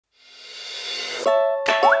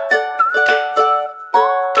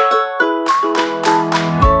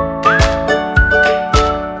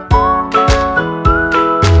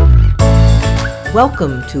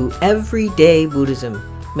Welcome to Everyday Buddhism,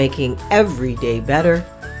 making every day better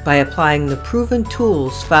by applying the proven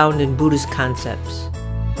tools found in Buddhist concepts.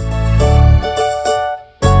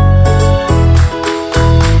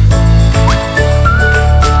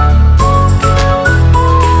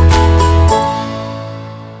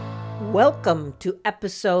 Welcome to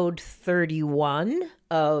episode 31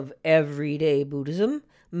 of Everyday Buddhism,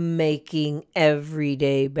 making every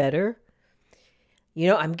day better. You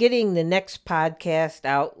know, I'm getting the next podcast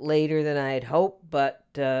out later than I had hoped, but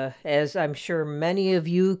as I'm sure many of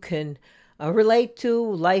you can relate to,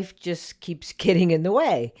 life just keeps getting in the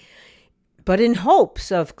way. But in hopes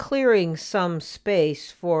of clearing some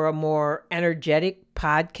space for a more energetic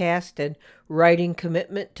podcast and writing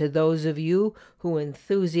commitment to those of you who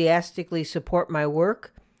enthusiastically support my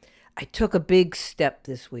work, I took a big step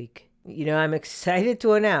this week. You know, I'm excited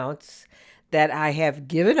to announce that I have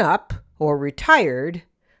given up or retired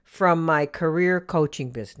from my career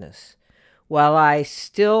coaching business, while I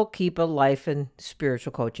still keep a life and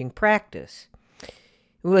spiritual coaching practice. It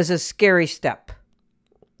was a scary step,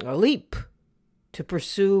 a leap to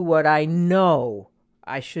pursue what I know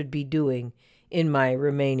I should be doing in my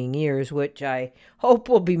remaining years, which I hope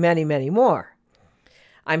will be many, many more.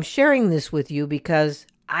 I'm sharing this with you because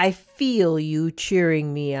I feel you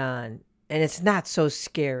cheering me on, and it's not so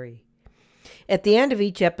scary. At the end of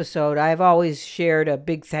each episode, I've always shared a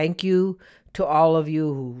big thank you to all of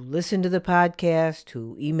you who listen to the podcast,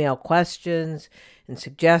 who email questions and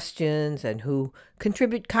suggestions, and who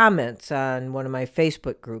contribute comments on one of my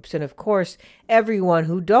Facebook groups, and of course, everyone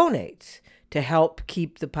who donates to help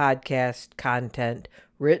keep the podcast content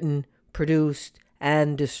written, produced,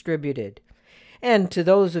 and distributed. And to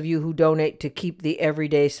those of you who donate to keep the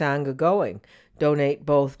Everyday Sangha going. Donate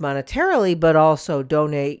both monetarily, but also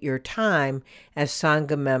donate your time as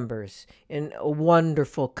Sangha members in a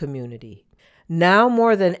wonderful community. Now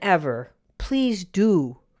more than ever, please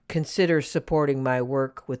do consider supporting my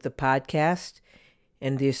work with the podcast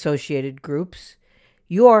and the associated groups.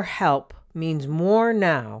 Your help means more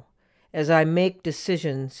now as I make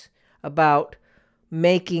decisions about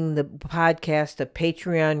making the podcast a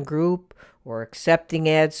Patreon group or accepting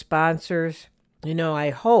ad sponsors. You know, I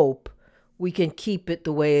hope we can keep it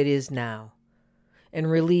the way it is now and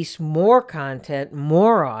release more content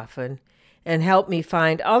more often and help me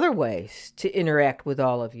find other ways to interact with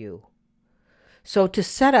all of you. So to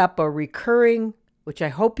set up a recurring, which I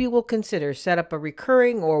hope you will consider, set up a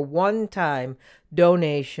recurring or one-time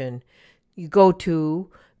donation, you go to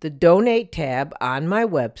the donate tab on my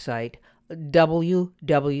website,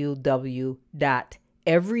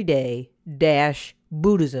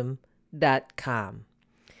 www.everyday-buddhism.com.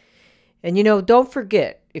 And you know, don't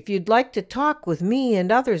forget, if you'd like to talk with me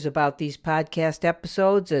and others about these podcast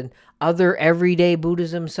episodes and other everyday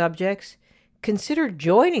Buddhism subjects, consider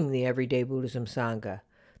joining the Everyday Buddhism Sangha.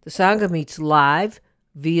 The Sangha meets live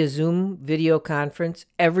via Zoom video conference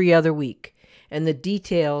every other week, and the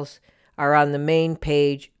details are on the main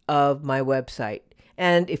page of my website.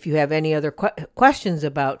 And if you have any other questions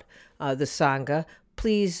about the Sangha,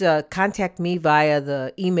 please contact me via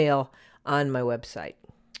the email on my website.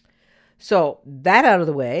 So that out of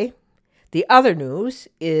the way, the other news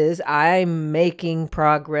is I'm making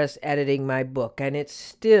progress editing my book, and it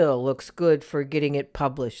still looks good for getting it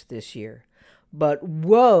published this year. But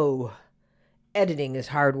whoa, editing is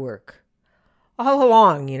hard work. All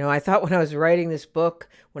along, you know, I thought when I was writing this book,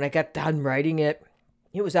 when I got done writing it,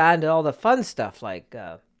 it was on to all the fun stuff like,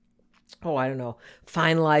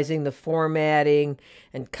 finalizing the formatting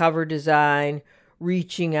and cover design,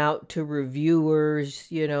 reaching out to reviewers,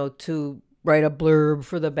 you know, to write a blurb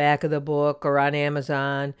for the back of the book or on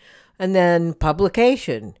Amazon, and then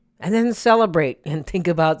publication, and then celebrate and think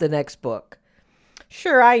about the next book.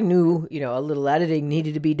 Sure, I knew, you know, a little editing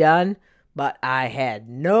needed to be done, but I had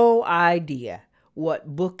no idea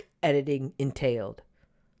what book editing entailed.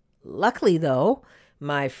 Luckily, though,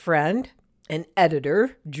 my friend and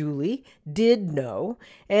editor, Julie, did know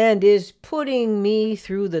and is putting me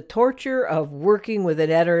through the torture of working with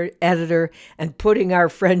an editor and putting our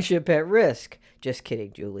friendship at risk. Just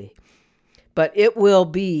kidding, Julie. But it will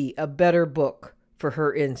be a better book for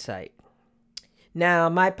her insight. Now,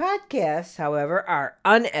 my podcasts, however, are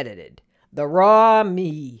unedited. The raw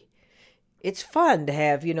me. It's fun to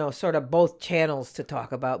have, you know, sort of both channels to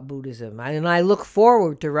talk about Buddhism. And I look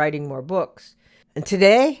forward to writing more books. And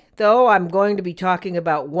today, though, I'm going to be talking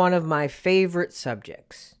about one of my favorite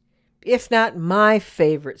subjects, if not my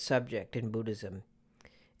favorite subject in Buddhism,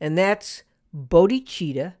 and that's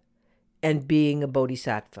bodhicitta and being a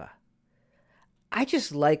bodhisattva. I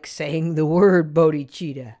just like saying the word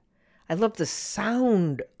bodhicitta. I love the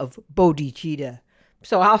sound of bodhicitta.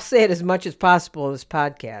 So I'll say it as much as possible in this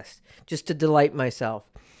podcast, just to delight myself.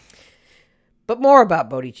 But more about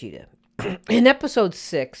bodhicitta. In episode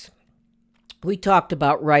 6, we talked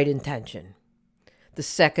about right intention, the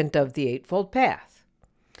second of the Eightfold Path.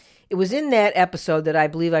 It was in that episode that I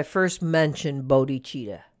believe I first mentioned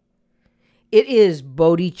bodhicitta. It is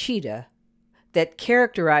bodhicitta that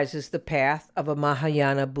characterizes the path of a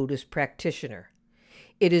Mahayana Buddhist practitioner.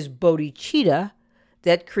 It is bodhicitta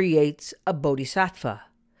that creates a bodhisattva.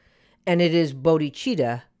 And it is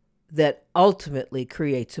bodhicitta that ultimately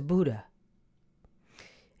creates a Buddha.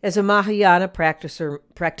 As a Mahayana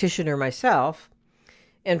practitioner myself,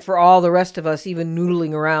 and for all the rest of us even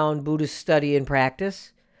noodling around Buddhist study and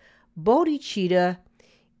practice, bodhicitta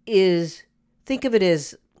is, think of it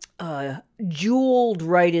as jeweled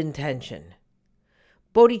right intention.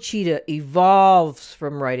 Bodhicitta evolves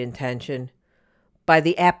from right intention by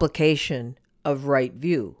the application of right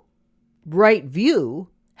view. Right view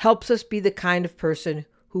helps us be the kind of person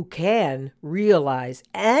who can realize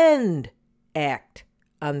and act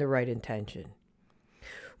on the right intention.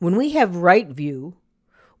 When we have right view,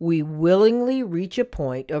 we willingly reach a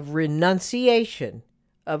point of renunciation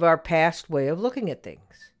of our past way of looking at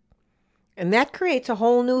things. And that creates a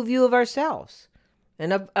whole new view of ourselves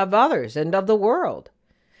and of others and of the world.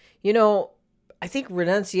 You know, I think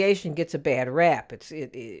renunciation gets a bad rap. It's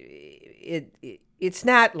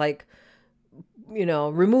not like, you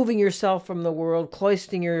know, removing yourself from the world,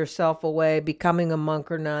 cloistering yourself away, becoming a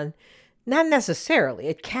monk or nun. Not necessarily.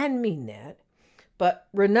 It can mean that. But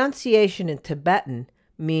renunciation in Tibetan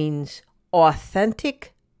means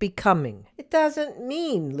authentic becoming. It doesn't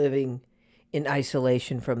mean living in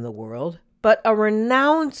isolation from the world, but a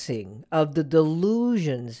renouncing of the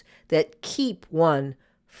delusions that keep one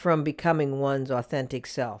from becoming one's authentic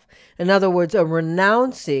self. In other words, a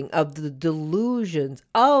renouncing of the delusions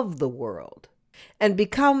of the world. And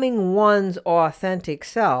becoming one's authentic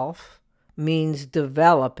self means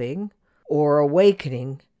developing or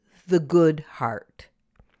awakening the good heart.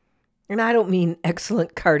 And I don't mean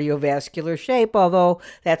excellent cardiovascular shape, although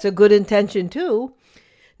that's a good intention too.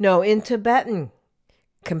 No, in Tibetan,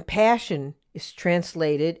 compassion is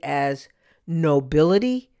translated as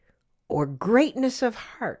nobility or greatness of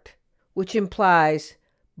heart, which implies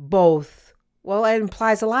both, well, it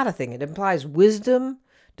implies a lot of things. It implies wisdom,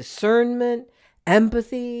 discernment,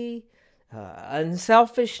 empathy,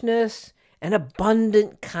 unselfishness, and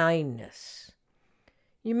abundant kindness.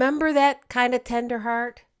 You remember that kind of tender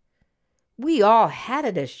heart? We all had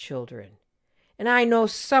it as children, and I know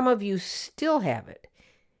some of you still have it.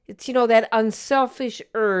 It's, you know, that unselfish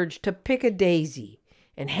urge to pick a daisy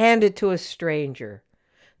and hand it to a stranger.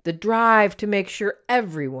 The drive to make sure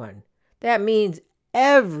everyone, that means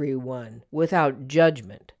everyone without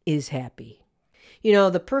judgment, is happy. You know,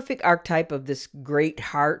 the perfect archetype of this great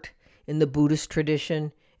heart in the Buddhist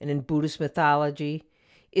tradition and in Buddhist mythology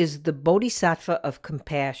is the Bodhisattva of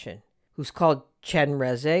compassion, who's called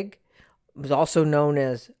Chenrezig, was also known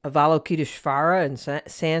as Avalokiteshvara in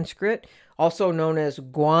Sanskrit, also known as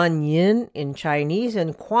Guan Yin in Chinese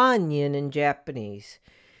and Kuan Yin in Japanese.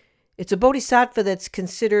 It's a bodhisattva that's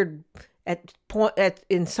considered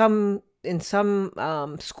in some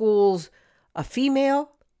schools a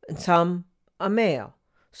female and some a male.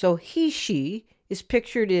 So she is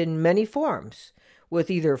pictured in many forms, with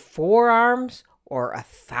either 4 arms or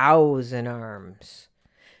 1,000 arms.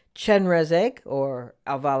 Chenrezig, or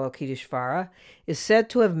Avalokiteshvara, is said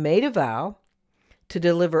to have made a vow to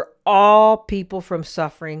deliver all people from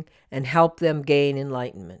suffering and help them gain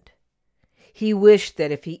enlightenment. He wished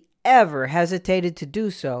that if he ever hesitated to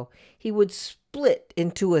do so, he would split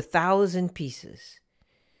into 1,000 pieces.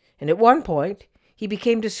 And at one point, he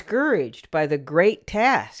became discouraged by the great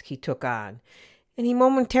task he took on, and he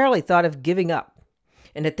momentarily thought of giving up.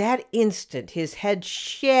 And at that instant, his head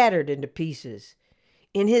shattered into pieces.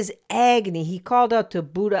 In his agony, he called out to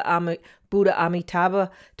Buddha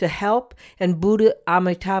Amitabha to help, and Buddha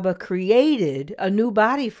Amitabha created a new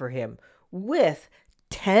body for him with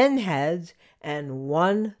 10 heads and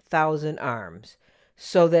 1,000 arms,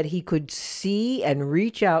 so that he could see and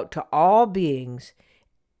reach out to all beings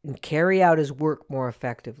and carry out his work more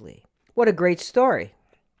effectively. What a great story.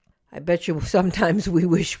 I bet you sometimes we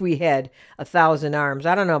wish we had 1,000 arms.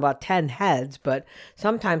 I don't know about 10 heads, but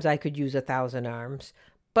sometimes I could use 1,000 arms.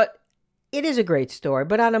 But it is a great story,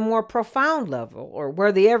 but on a more profound level, or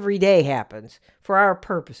where the everyday happens, for our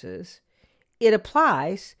purposes, it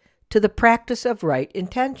applies to the practice of right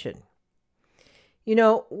intention. You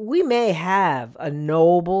know, we may have a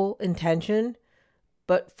noble intention,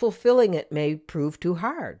 but fulfilling it may prove too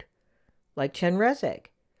hard, like Chenrezig.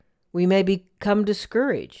 We may become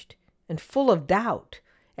discouraged and full of doubt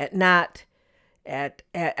at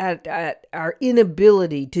our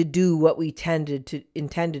inability to do what we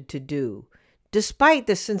intended to do, despite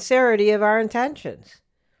the sincerity of our intentions.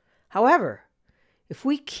 However, if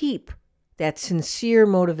we keep that sincere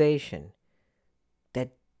motivation,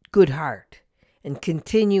 that good heart, and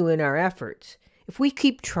continue in our efforts, if we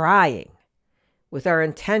keep trying with our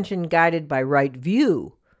intention guided by right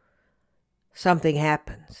view, something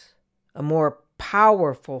happens. A more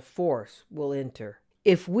powerful force will enter.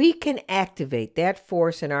 If we can activate that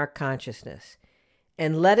force in our consciousness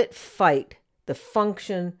and let it fight the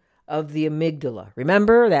function of the amygdala,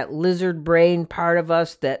 remember that lizard brain part of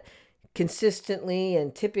us that consistently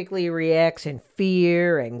and typically reacts in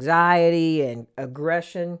fear, anxiety, and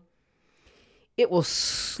aggression, it will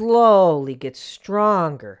slowly get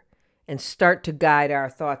stronger and start to guide our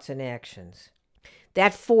thoughts and actions.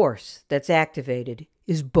 That force that's activated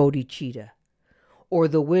is Bodhicitta, or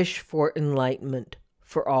the wish for enlightenment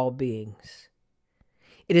for all beings.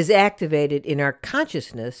 It is activated in our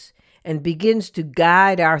consciousness and begins to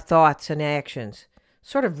guide our thoughts and actions,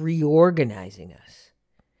 sort of reorganizing us.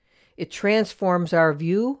 It transforms our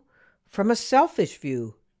view from a selfish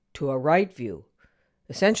view to a right view,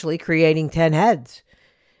 essentially creating 10 heads.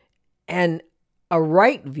 And a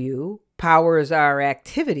right view powers our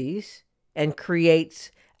activities and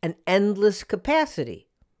creates an endless capacity.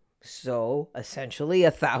 So, essentially,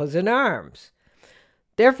 1,000 arms.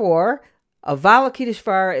 Therefore,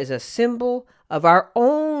 Avalokiteshvara is a symbol of our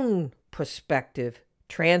own perspective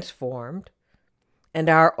transformed and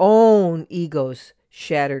our own egos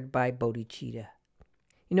shattered by bodhicitta.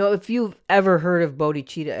 You know, if you've ever heard of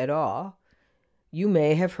bodhicitta at all, you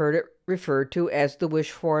may have heard it referred to as the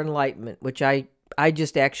wish for enlightenment, which I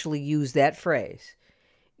just actually use that phrase.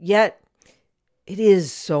 Yet, it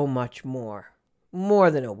is so much more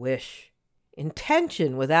than a wish.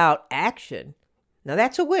 Intention without action, now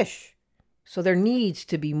that's a wish. So there needs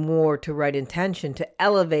to be more to right intention to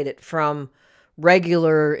elevate it from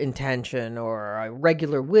regular intention or a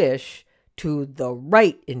regular wish to the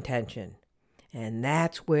right intention. And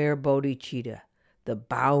that's where bodhicitta, the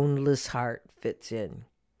boundless heart, fits in.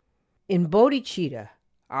 In bodhicitta,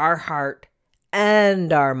 our heart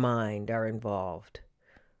and our mind are involved.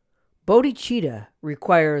 Bodhicitta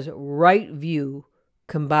requires right view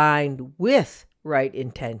combined with right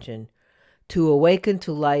intention to awaken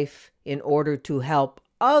to life in order to help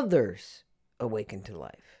others awaken to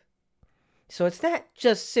life. So it's not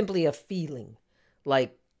just simply a feeling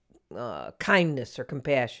like kindness or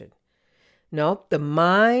compassion. No, the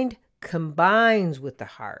mind combines with the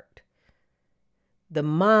heart. The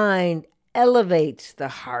mind elevates the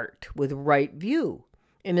heart with right view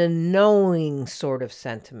in a knowing sort of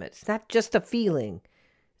sentiment. It's not just a feeling.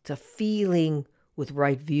 It's a feeling with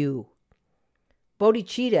right view.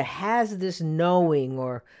 Bodhicitta has this knowing,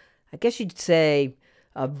 or I guess you'd say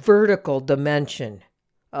a vertical dimension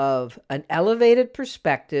of an elevated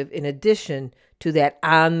perspective in addition to that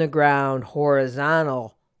on-the-ground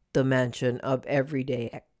horizontal dimension of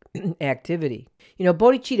everyday activity. You know,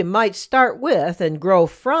 bodhicitta might start with and grow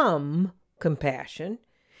from compassion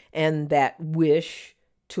and that wish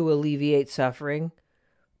to alleviate suffering,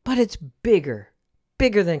 but it's bigger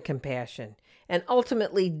than compassion, and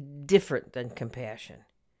ultimately different than compassion.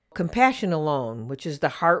 Compassion alone, which is the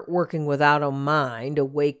heart working without a mind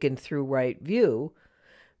awakened through right view,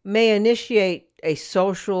 may initiate a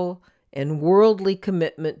social and worldly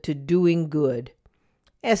commitment to doing good,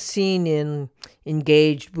 as seen in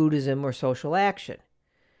engaged Buddhism or social action.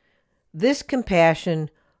 This compassion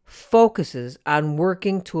focuses on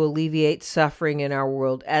working to alleviate suffering in our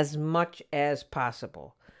world as much as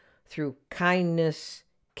possible through kindness,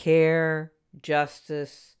 care,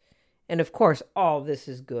 justice, and of course, all this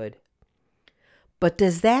is good. But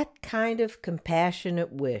does that kind of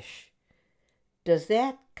compassionate wish, does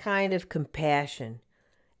that kind of compassion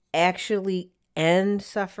actually end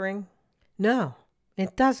suffering? No,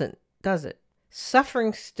 it doesn't, does it?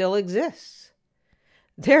 Suffering still exists.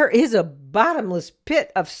 There is a bottomless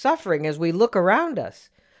pit of suffering as we look around us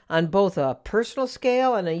on both a personal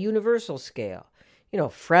scale and a universal scale. You know,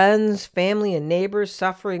 friends, family, and neighbors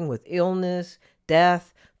suffering with illness,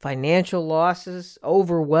 death, financial losses,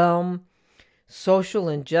 overwhelm, social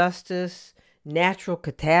injustice, natural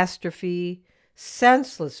catastrophe,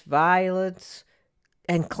 senseless violence,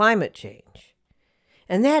 and climate change.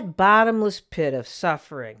 And that bottomless pit of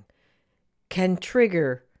suffering can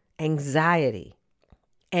trigger anxiety,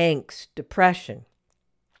 angst, depression,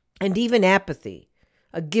 and even apathy,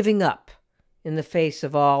 a giving up in the face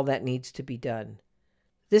of all that needs to be done.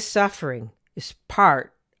 This suffering is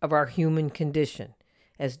part of our human condition,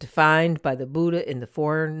 as defined by the Buddha in the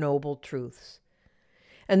Four Noble Truths.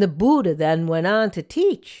 And the Buddha then went on to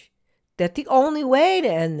teach that the only way to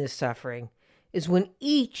end this suffering is when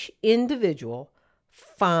each individual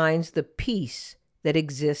finds the peace that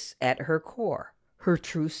exists at her core, her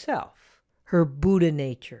true self, her Buddha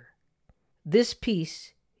nature. This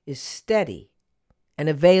peace is steady and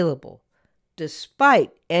available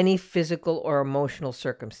despite any physical or emotional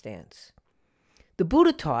circumstance. The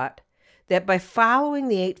Buddha taught that by following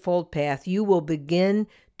the Eightfold Path, you will begin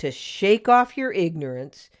to shake off your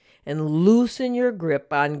ignorance and loosen your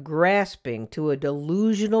grip on grasping to a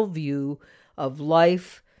delusional view of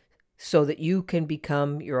life so that you can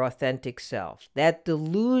become your authentic self. That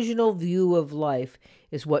delusional view of life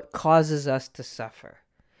is what causes us to suffer.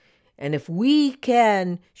 And if we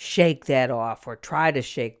can shake that off or try to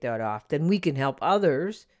shake that off, then we can help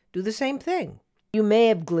others do the same thing. You may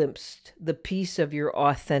have glimpsed the peace of your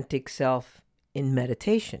authentic self in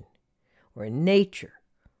meditation or in nature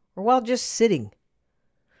or while just sitting.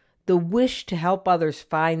 The wish to help others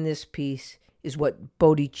find this peace is what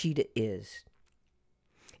bodhicitta is.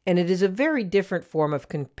 And it is a very different form of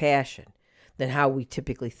compassion than how we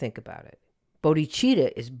typically think about it.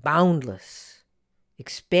 Bodhicitta is boundless,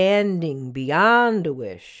 expanding beyond a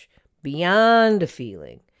wish, beyond a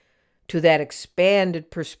feeling, to that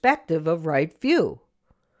expanded perspective of right view.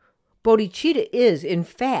 Bodhicitta is, in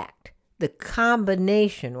fact, the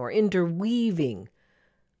combination or interweaving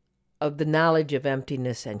of the knowledge of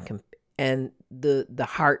emptiness and the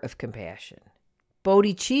heart of compassion.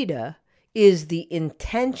 Bodhicitta is the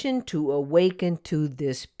intention to awaken to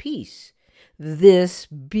this peace, this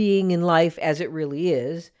being in life as it really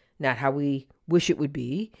is, not how we wish it would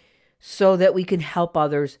be, so that we can help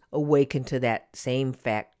others awaken to that same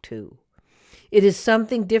fact too. It is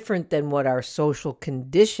something different than what our social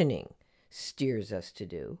conditioning steers us to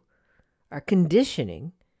do. Our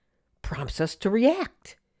conditioning prompts us to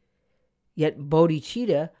react. Yet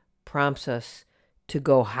bodhicitta prompts us to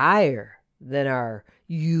go higher than our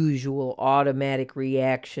usual automatic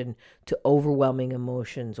reaction to overwhelming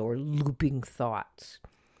emotions or looping thoughts.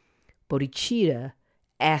 Bodhicitta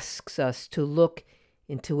asks us to look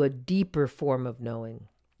into a deeper form of knowing,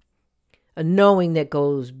 a knowing that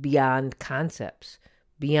goes beyond concepts,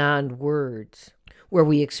 beyond words, where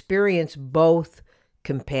we experience both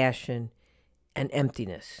compassion and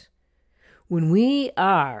emptiness. When we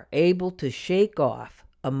are able to shake off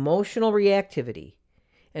emotional reactivity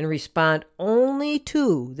and respond only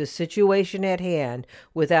to the situation at hand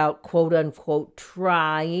without quote-unquote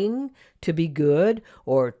trying to be good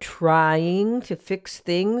or trying to fix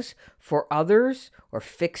things for others or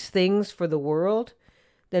fix things for the world,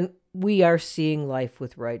 then we are seeing life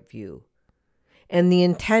with right view. And the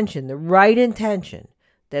intention, the right intention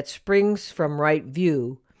that springs from right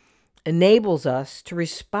view enables us to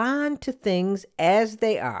respond to things as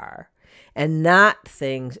they are and not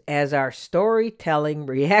things as our storytelling,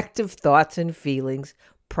 reactive thoughts and feelings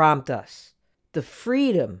prompt us. The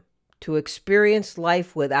freedom to experience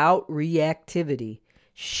life without reactivity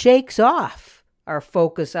shakes off our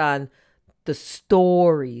focus on the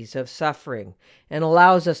stories of suffering and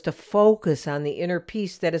allows us to focus on the inner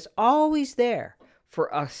peace that is always there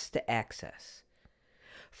for us to access.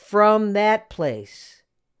 From that place,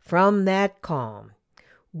 from that calm,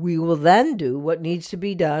 we will then do what needs to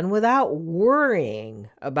be done without worrying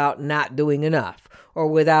about not doing enough or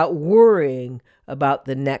without worrying about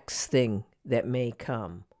the next thing that may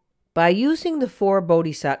come. By using the Four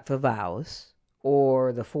Bodhisattva Vows,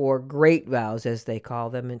 or the Four Great Vows as they call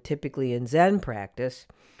them, and typically in Zen practice,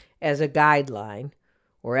 as a guideline,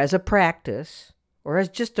 or as a practice, or as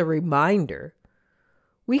just a reminder,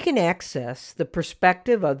 we can access the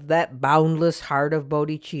perspective of that boundless heart of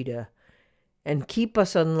bodhicitta and keep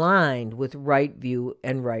us aligned with right view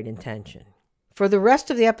and right intention. For the rest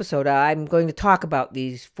of the episode, I'm going to talk about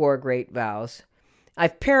these four great vows.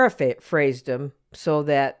 I've paraphrased them so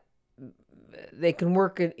that they can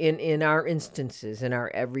work in our instances, in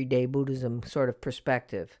our everyday Buddhism sort of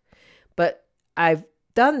perspective. But I've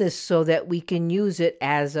done this so that we can use it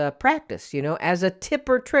as a practice, as a tip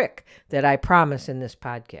or trick that I promise in this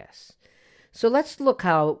podcast. So let's look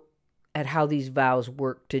at how these vows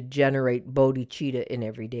work to generate bodhicitta in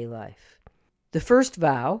everyday life. The first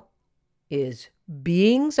vow is,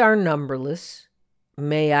 beings are numberless,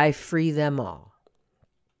 may I free them all.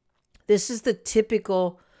 This is the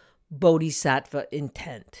typical bodhisattva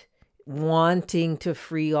intent, wanting to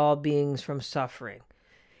free all beings from suffering.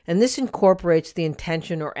 And this incorporates the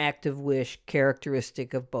intention or active wish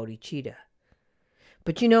characteristic of bodhicitta.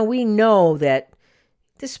 But we know that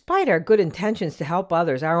despite our good intentions to help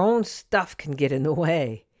others, our own stuff can get in the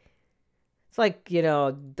way. It's like,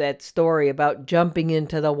 that story about jumping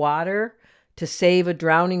into the water to save a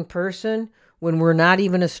drowning person when we're not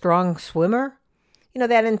even a strong swimmer.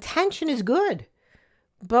 That intention is good,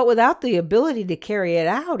 but without the ability to carry it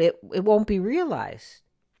out, it won't be realized.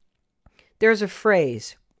 There's a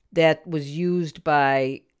phrase that was used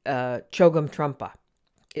by Chogyam Trungpa.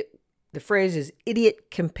 The phrase is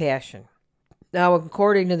idiot compassion. Now,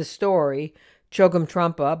 according to the story, Chogyam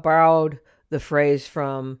Trungpa borrowed the phrase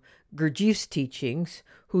from Gurdjieff's teachings,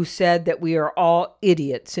 who said that we are all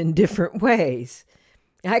idiots in different ways.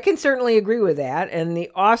 I can certainly agree with that, and the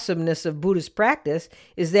awesomeness of Buddhist practice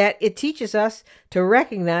is that it teaches us to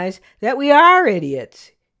recognize that we are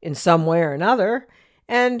idiots in some way or another,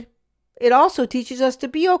 and it also teaches us to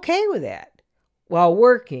be okay with that, while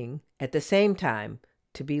working at the same time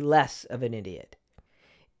to be less of an idiot.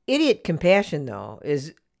 Idiot compassion, though,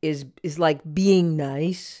 is like being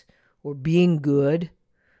nice or being good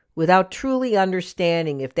without truly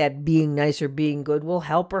understanding if that being nice or being good will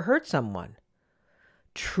help or hurt someone.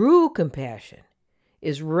 True compassion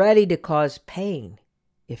is ready to cause pain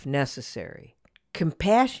if necessary.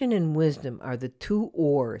 Compassion and wisdom are the two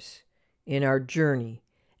oars in our journey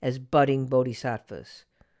as budding bodhisattvas.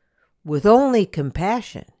 With only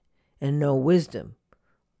compassion and no wisdom,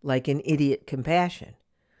 like an idiot compassion,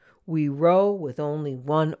 we row with only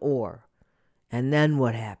one oar. And then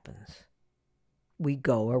what happens? We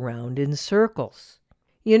go around in circles.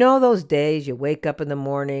 Those days you wake up in the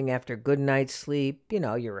morning after a good night's sleep,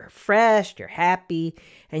 you're refreshed, you're happy,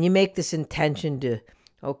 and you make this intention to,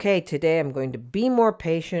 okay, today I'm going to be more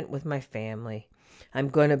patient with my family. I'm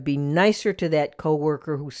going to be nicer to that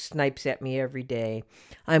coworker who snipes at me every day.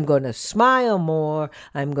 I'm going to smile more.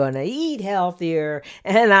 I'm going to eat healthier,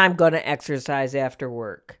 and I'm going to exercise after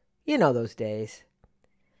work. Those days.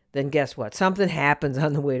 Then guess what? Something happens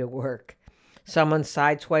on the way to work. Someone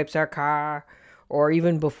sideswipes our car, or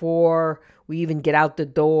even before we even get out the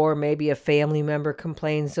door, maybe a family member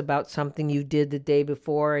complains about something you did the day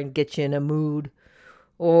before and gets you in a mood.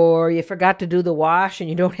 Or you forgot to do the wash and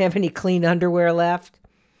you don't have any clean underwear left.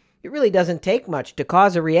 It really doesn't take much to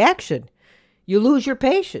cause a reaction. You lose your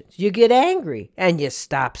patience, you get angry, and you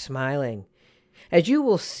stop smiling. As you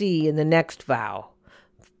will see in the next vow,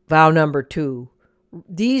 vow number 2,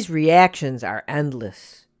 these reactions are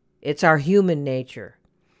endless. It's our human nature.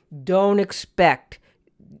 Don't expect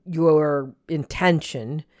your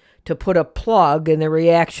intention to put a plug in the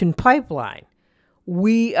reaction pipeline.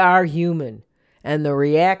 We are human, and the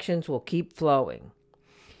reactions will keep flowing.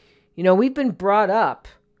 We've been brought up,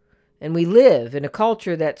 and we live in a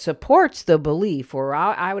culture that supports the belief, or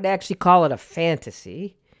I would actually call it a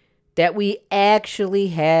fantasy, that we actually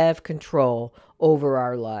have control over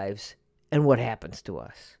our lives and what happens to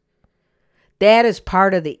us. That is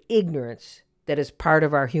part of the ignorance that is part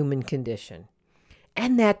of our human condition,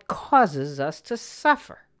 and that causes us to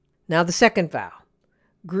suffer. Now, the second vow,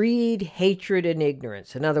 greed, hatred, and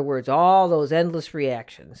ignorance. In other words, all those endless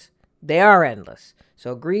reactions. They are endless.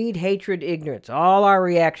 So greed, hatred, ignorance, all our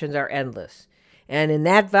reactions are endless. And in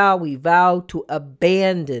that vow, we vow to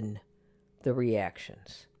abandon the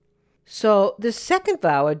reactions. So the second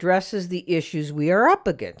vow addresses the issues we are up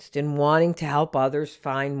against in wanting to help others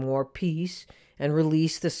find more peace and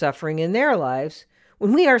release the suffering in their lives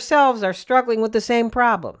when we ourselves are struggling with the same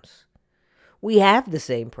problems. We have the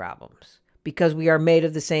same problems because we are made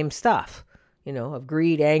of the same stuff, of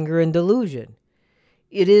greed, anger, and delusion.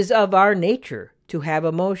 It is of our nature to have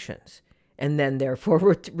emotions and then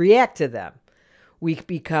therefore react to them. We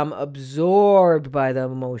become absorbed by the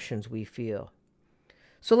emotions we feel.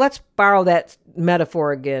 So let's borrow that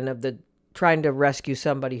metaphor again of the trying to rescue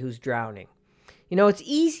somebody who's drowning. It's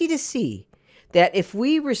easy to see that if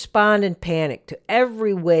we respond in panic to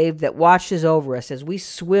every wave that washes over us as we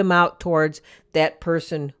swim out towards that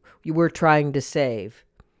person we're trying to save,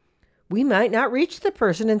 we might not reach the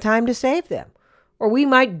person in time to save them, or we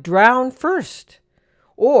might drown first,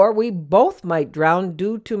 or we both might drown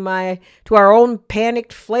due to our own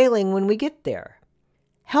panicked flailing when we get there.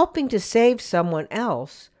 Helping to save someone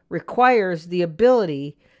else requires the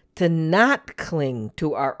ability to not cling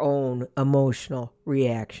to our own emotional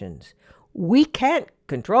reactions. We can't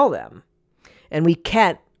control them, and we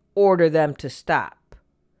can't order them to stop,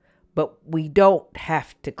 but we don't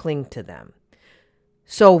have to cling to them.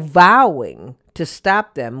 So vowing to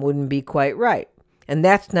stop them wouldn't be quite right, and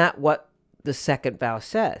that's not what the second vow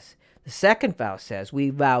says. The second vow says we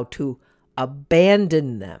vow to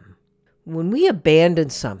abandon them. When we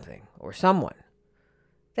abandon something or someone,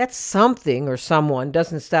 that something or someone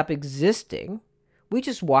doesn't stop existing. We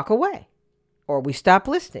just walk away or we stop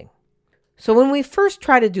listening. So when we first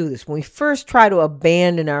try to do this, when we first try to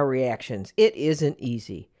abandon our reactions, it isn't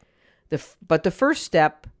easy. But the first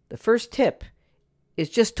step, the first tip, is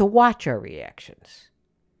just to watch our reactions.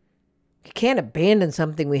 You can't abandon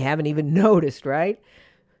something we haven't even noticed, right?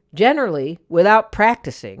 Generally, without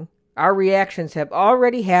practicing, our reactions have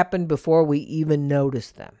already happened before we even notice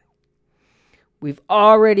them. We've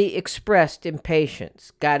already expressed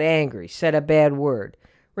impatience, got angry, said a bad word.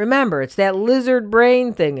 Remember, it's that lizard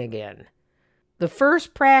brain thing again. The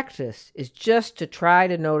first practice is just to try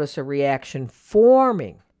to notice a reaction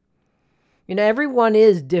forming. Everyone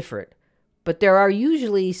is different, but there are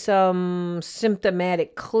usually some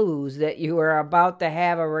symptomatic clues that you are about to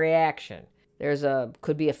have a reaction.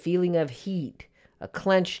 Could be a feeling of heat, a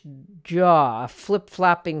clenched jaw, a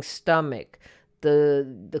flip-flopping stomach,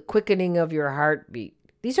 the quickening of your heartbeat.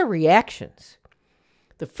 These are reactions.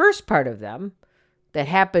 The first part of them that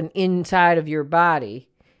happen inside of your body,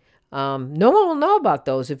 no one will know about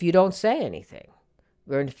those if you don't say anything,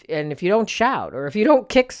 and if you don't shout, or if you don't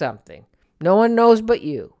kick something. No one knows but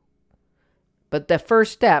you. But the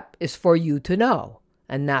first step is for you to know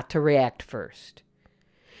and not to react first.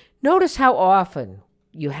 Notice how often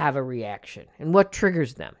you have a reaction and what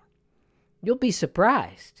triggers them. You'll be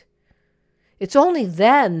surprised. It's only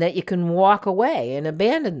then that you can walk away and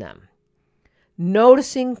abandon them.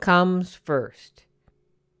 Noticing comes first.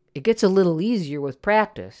 It gets a little easier with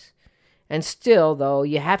practice. And still, though,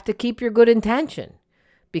 you have to keep your good intention,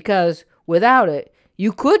 because without it,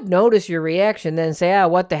 you could notice your reaction, then say,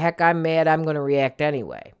 what the heck, I'm mad, I'm going to react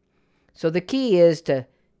anyway. So the key is to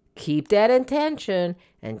keep that intention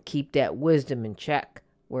and keep that wisdom in check,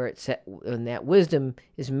 and that wisdom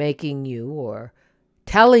is making you or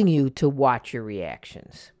telling you to watch your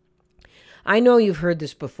reactions. I know you've heard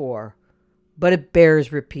this before, but it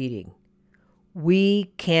bears repeating.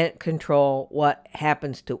 We can't control what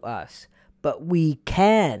happens to us, but we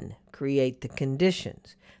can create the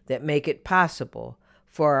conditions that make it possible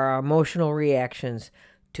for our emotional reactions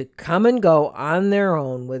to come and go on their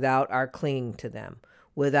own without our clinging to them,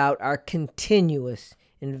 without our continuous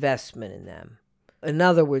investment in them. In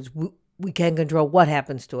other words, we can't control what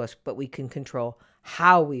happens to us, but we can control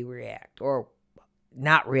how we react or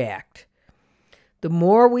not react. The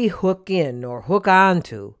more we hook in or hook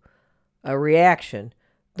onto a reaction,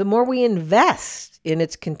 the more we invest in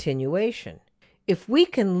its continuation. If we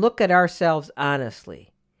can look at ourselves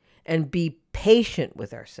honestly and be patient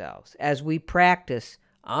with ourselves as we practice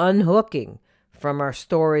unhooking from our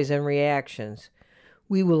stories and reactions,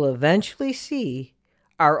 we will eventually see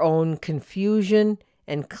our own confusion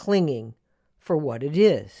and clinging for what it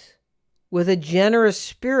is. With a generous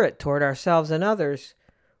spirit toward ourselves and others,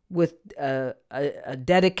 with a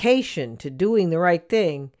dedication to doing the right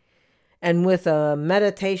thing, and with a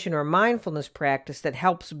meditation or mindfulness practice that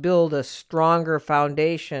helps build a stronger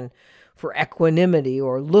foundation for equanimity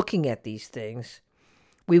or looking at these things,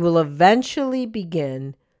 we will eventually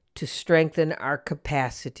begin to strengthen our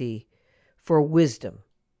capacity for wisdom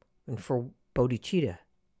and for bodhicitta.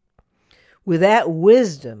 With that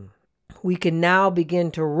wisdom, we can now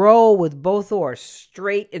begin to row with both oars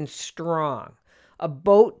straight and strong, a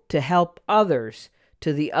boat to help others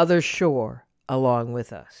to the other shore along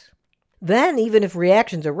with us. Then, even if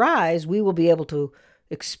reactions arise, we will be able to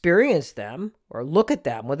experience them or look at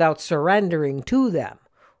them without surrendering to them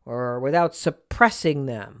or without suppressing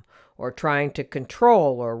them or trying to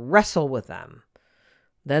control or wrestle with them.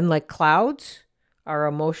 Then, like clouds, our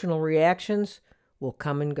emotional reactions will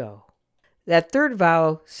come and go. That third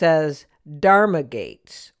vow says Dharma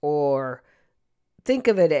gates, or think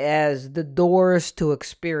of it as the doors to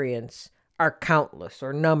experience are countless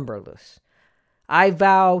or numberless. I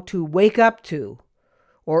vow to wake up to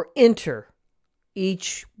or enter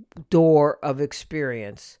each door of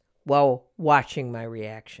experience while watching my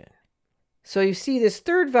reaction. So you see, this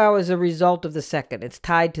third vow is a result of the second. It's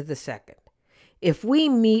tied to the second. If we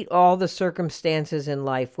meet all the circumstances in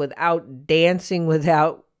life without dancing with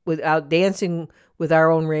our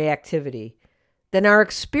own reactivity, then our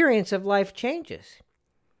experience of life changes.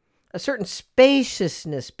 A certain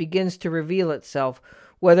spaciousness begins to reveal itself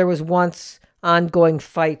where there was once ongoing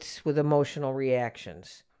fights with emotional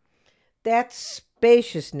reactions. That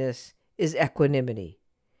spaciousness is equanimity.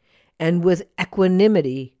 And with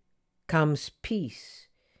equanimity comes peace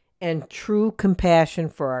and true compassion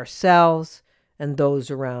for ourselves and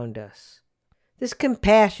those around us. This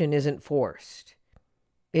compassion isn't forced.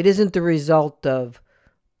 It isn't the result of,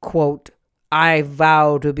 quote, I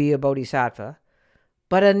vow to be a bodhisattva,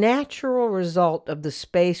 but a natural result of the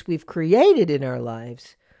space we've created in our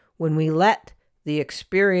lives when we let the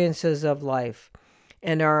experiences of life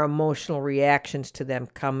and our emotional reactions to them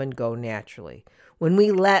come and go naturally. When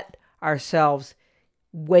we let ourselves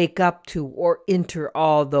wake up to or enter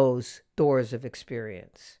all those doors of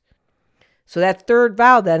experience. So that third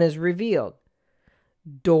vow then is revealed.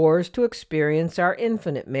 Doors to experience are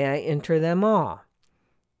infinite. May I enter them all.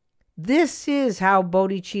 This is how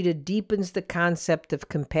Bodhicitta deepens the concept of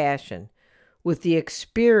compassion with the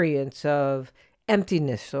experience of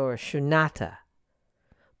emptiness or shunyata.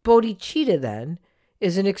 Bodhicitta then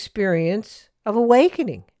is an experience of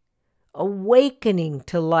awakening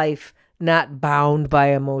to life not bound by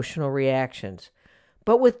emotional reactions,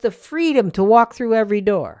 but with the freedom to walk through every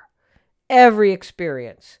door, every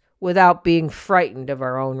experience, without being frightened of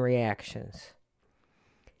our own reactions.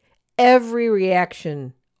 Every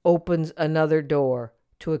reaction opens another door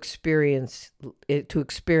to experiencing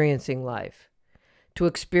life, to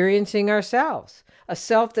experiencing ourselves, a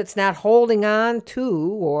self that's not holding on to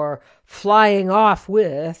or flying off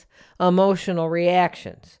with emotional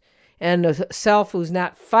reactions, and a self who's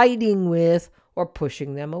not fighting with or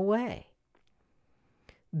pushing them away.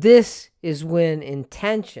 This is when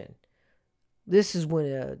intention, this is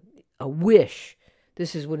when a wish,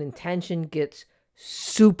 this is when intention gets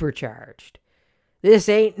supercharged. This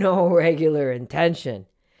ain't no regular intention.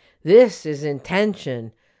 This is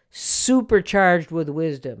intention supercharged with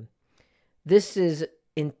wisdom. This is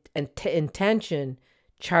intention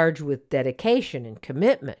charged with dedication and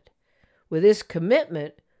commitment. With this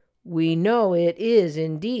commitment, we know it is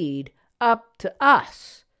indeed up to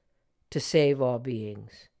us to save all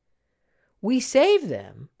beings. We save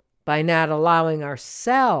them by not allowing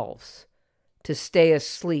ourselves to stay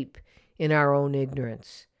asleep in our own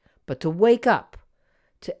ignorance, but to wake up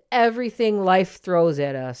to everything life throws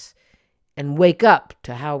at us and wake up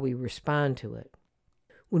to how we respond to it.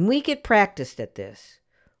 When we get practiced at this,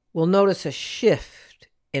 we'll notice a shift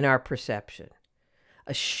in our perception,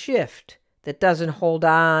 a shift that doesn't hold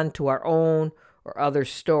on to our own or other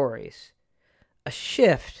stories, a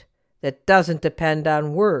shift that doesn't depend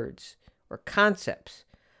on words or concepts,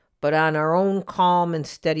 but on our own calm and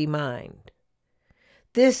steady mind.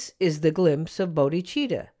 This is the glimpse of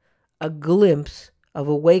Bodhicitta, a glimpse of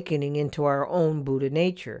awakening into our own Buddha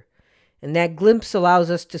nature. And that glimpse allows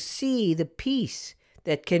us to see the peace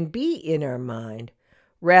that can be in our mind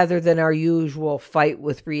rather than our usual fight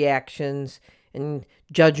with reactions and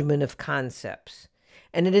judgment of concepts.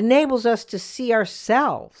 And it enables us to see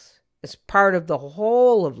ourselves as part of the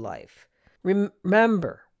whole of life.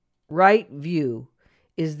 Remember, right view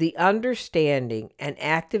is the understanding and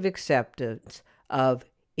active acceptance of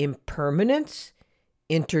impermanence,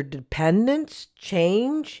 interdependence,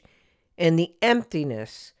 change, and the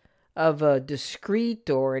emptiness of a discrete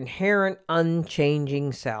or inherent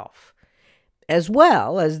unchanging self, as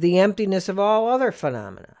well as the emptiness of all other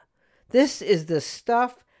phenomena. This is the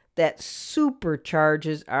stuff that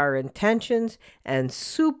supercharges our intentions and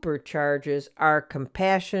supercharges our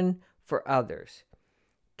compassion for others,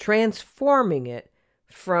 transforming it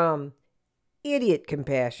from idiot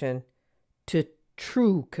compassion to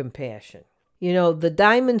true compassion. You know, the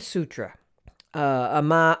Diamond Sutra, a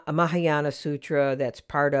Mahayana sutra that's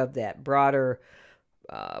part of that broader,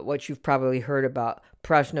 what you've probably heard about,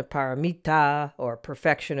 Prajnaparamita or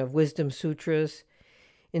Perfection of Wisdom Sutras.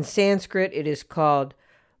 In Sanskrit, it is called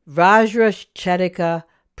Vajracharika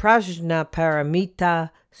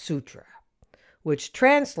Prajnaparamita Sutra, which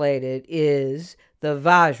translated is the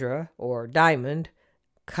Vajra, or Diamond,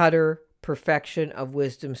 Cutter Perfection of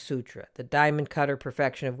Wisdom Sutra. The Diamond Cutter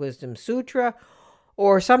Perfection of Wisdom Sutra,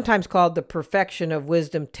 or sometimes called the Perfection of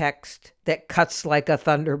Wisdom text that cuts like a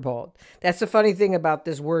thunderbolt. That's the funny thing about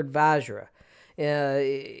this word Vajra.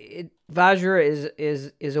 Vajra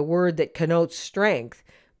is a word that connotes strength,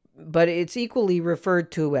 but it's equally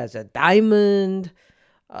referred to as a diamond,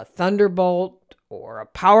 a thunderbolt, or a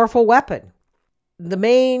powerful weapon. The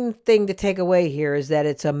main thing to take away here is that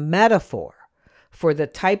it's a metaphor for the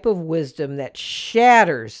type of wisdom that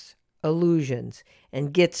shatters illusions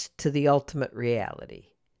and gets to the ultimate reality.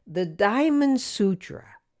 The Diamond Sutra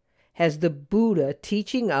has the Buddha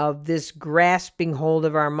teaching of this grasping hold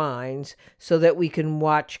of our minds so that we can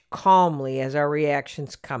watch calmly as our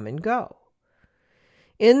reactions come and go.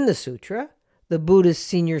 In the sutra, the Buddha's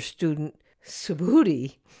senior student,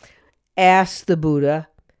 Subhuti, asks the Buddha,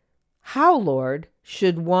 "How, Lord,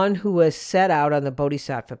 should one who has set out on the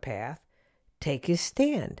Bodhisattva path take his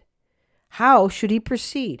stand? How should he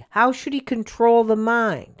proceed? How should he control the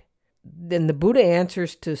mind?" Then the Buddha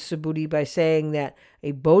answers to Subhuti by saying that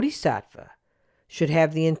a Bodhisattva should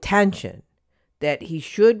have the intention that he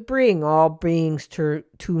should bring all beings to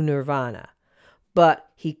nirvana. But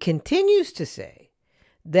he continues to say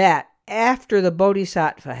that after the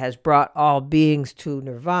Bodhisattva has brought all beings to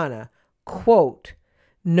nirvana, quote,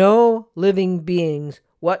 no living beings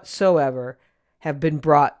whatsoever have been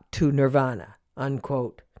brought to nirvana,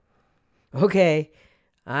 unquote. Okay,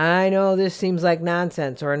 I know this seems like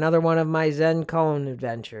nonsense or another one of my Zen koan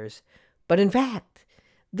adventures, but in fact,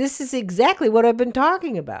 this is exactly what I've been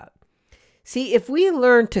talking about. See, if we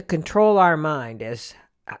learn to control our mind, as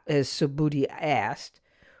Subhuti asked,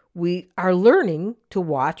 we are learning to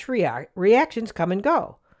watch reactions come and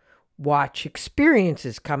go, watch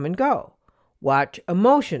experiences come and go, watch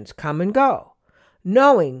emotions come and go,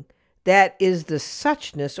 knowing that is the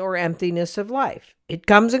suchness or emptiness of life. It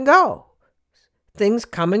comes and goes. Things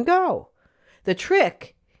come and go. The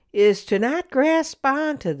trick is to not grasp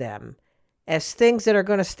onto them as things that are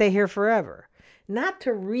going to stay here forever, not to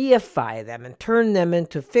reify them and turn them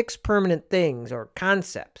into fixed permanent things or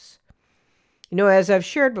concepts. You know, as I've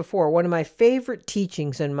shared before, one of my favorite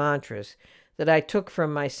teachings and mantras that I took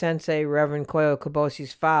from my sensei, Reverend Koyo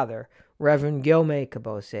Kabosi's father, Reverend Gyomei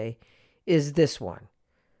Kabose, is this one.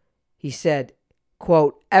 He said,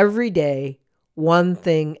 quote, every day, one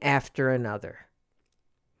thing after another.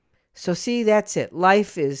 So see, that's it.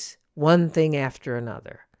 Life is one thing after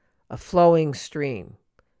another, a flowing stream.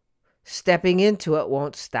 Stepping into it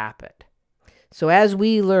won't stop it. So as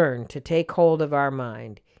we learn to take hold of our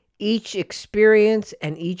mind, each experience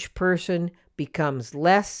and each person becomes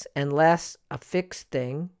less and less a fixed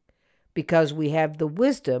thing because we have the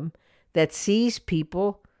wisdom that sees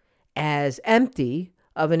people as empty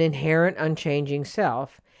of an inherent unchanging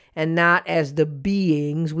self and not as the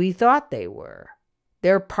beings we thought they were.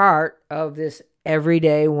 They're part of this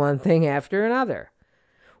everyday one thing after another.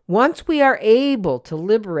 Once we are able to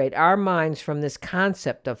liberate our minds from this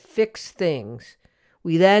concept of fixed things,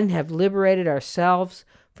 we then have liberated ourselves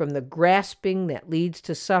from the grasping that leads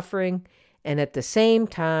to suffering and at the same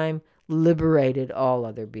time liberated all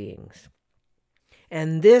other beings.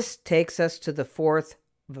 And this takes us to the fourth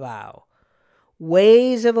vow.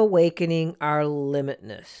 Ways of awakening are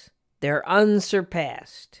limitless. They're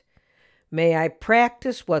unsurpassed. May I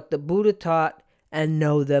practice what the Buddha taught and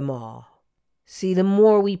know them all. See, the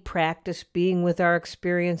more we practice being with our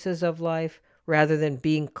experiences of life, rather than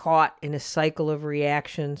being caught in a cycle of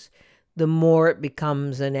reactions, the more it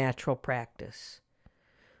becomes a natural practice.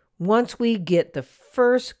 Once we get the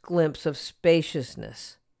first glimpse of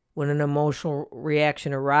spaciousness, when an emotional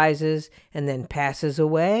reaction arises and then passes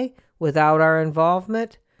away without our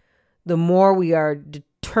involvement, the more we are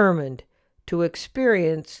determined to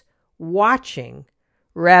experience watching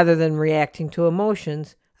rather than reacting to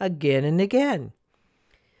emotions again and again.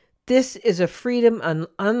 This is a freedom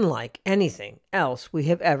unlike anything else we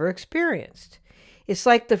have ever experienced. It's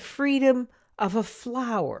like the freedom of a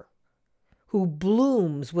flower who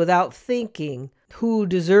blooms without thinking who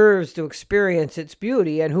deserves to experience its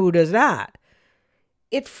beauty and who does not.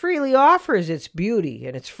 It freely offers its beauty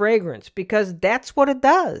and its fragrance because that's what it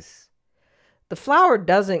does. The flower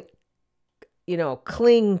doesn't,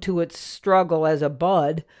 cling to its struggle as a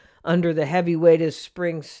bud under the heavy weight of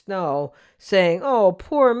spring snow, saying, oh,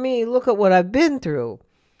 poor me, look at what I've been through.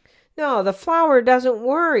 No, the flower doesn't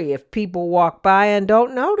worry if people walk by and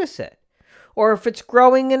don't notice it, or if it's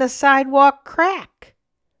growing in a sidewalk crack.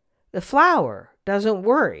 The flower doesn't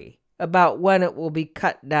worry about when it will be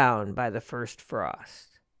cut down by the first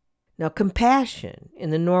frost. Now, compassion,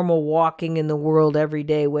 in the normal walking in the world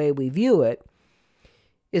everyday way we view it,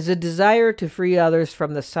 is a desire to free others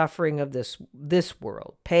from the suffering of this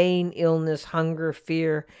world, pain, illness, hunger,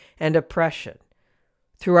 fear, and oppression,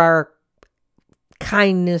 through our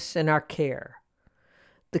kindness and our care.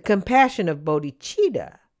 The compassion of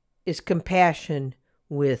Bodhicitta is compassion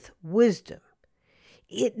with wisdom.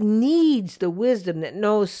 It needs the wisdom that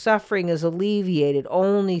knows suffering is alleviated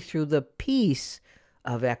only through the peace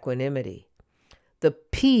of equanimity, the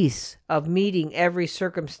peace of meeting every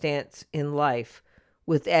circumstance in life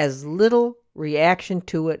with as little reaction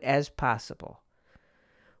to it as possible.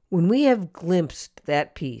 When we have glimpsed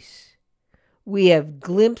that peace, we have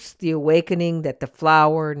glimpsed the awakening that the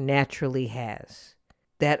flower naturally has,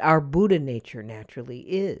 that our Buddha nature naturally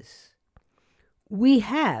is. We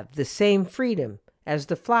have the same freedom as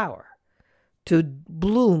the flower to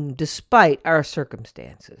bloom despite our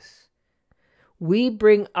circumstances. We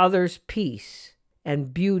bring others peace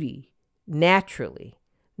and beauty naturally,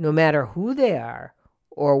 no matter who they are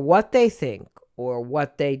or what they think or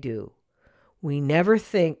what they do. We never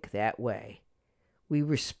think that way. We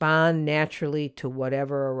respond naturally to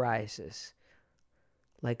whatever arises,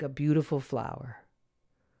 like a beautiful flower.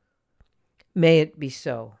 May it be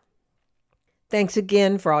so. Thanks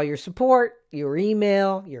again for all your support, your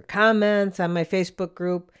email, your comments on my Facebook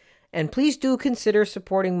group, And please do consider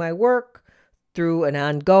supporting my work through an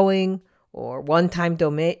ongoing or one-time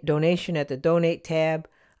donation at the Donate tab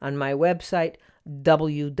on my website,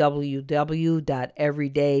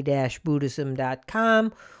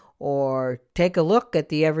 www.everyday-buddhism.com, or take a look at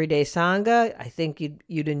the Everyday Sangha. I think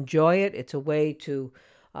you'd enjoy it. It's a way to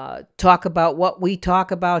talk about what we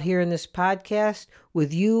talk about here in this podcast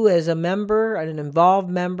with you as a member, an involved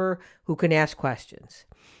member who can ask questions.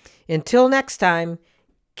 Until next time,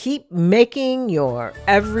 keep making your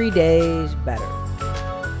everydays better.